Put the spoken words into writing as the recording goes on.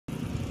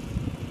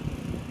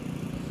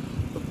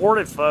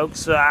morning,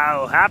 folks.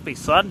 Happy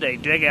Sunday,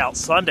 Dig Out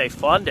Sunday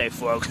fun day,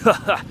 folks.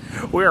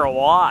 We're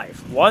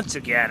live once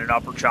again at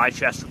Upper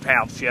Chichester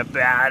Township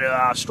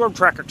at Storm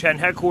Tracker 10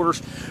 headquarters,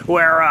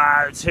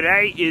 where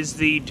today is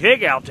the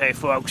Dig Out Day,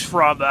 folks,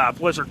 from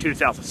Blizzard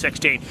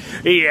 2016.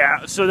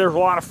 Yeah, so there's a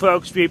lot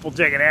of people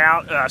digging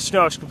out.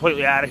 Snow is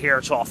completely out of here.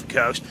 It's off the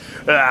coast.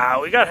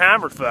 We got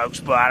hammered, folks,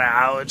 but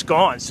it's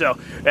gone. So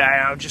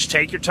just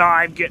take your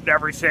time getting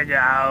everything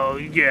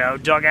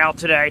dug out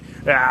today.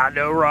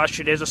 No rush.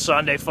 It is a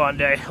Sunday fun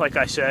day, like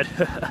I said.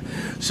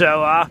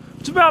 So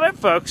that's about it,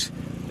 folks.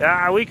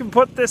 We can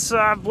put this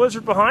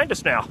blizzard behind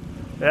us now.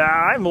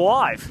 I'm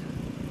live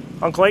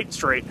on Clayton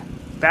Street.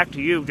 Back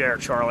to you there,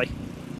 Charlie.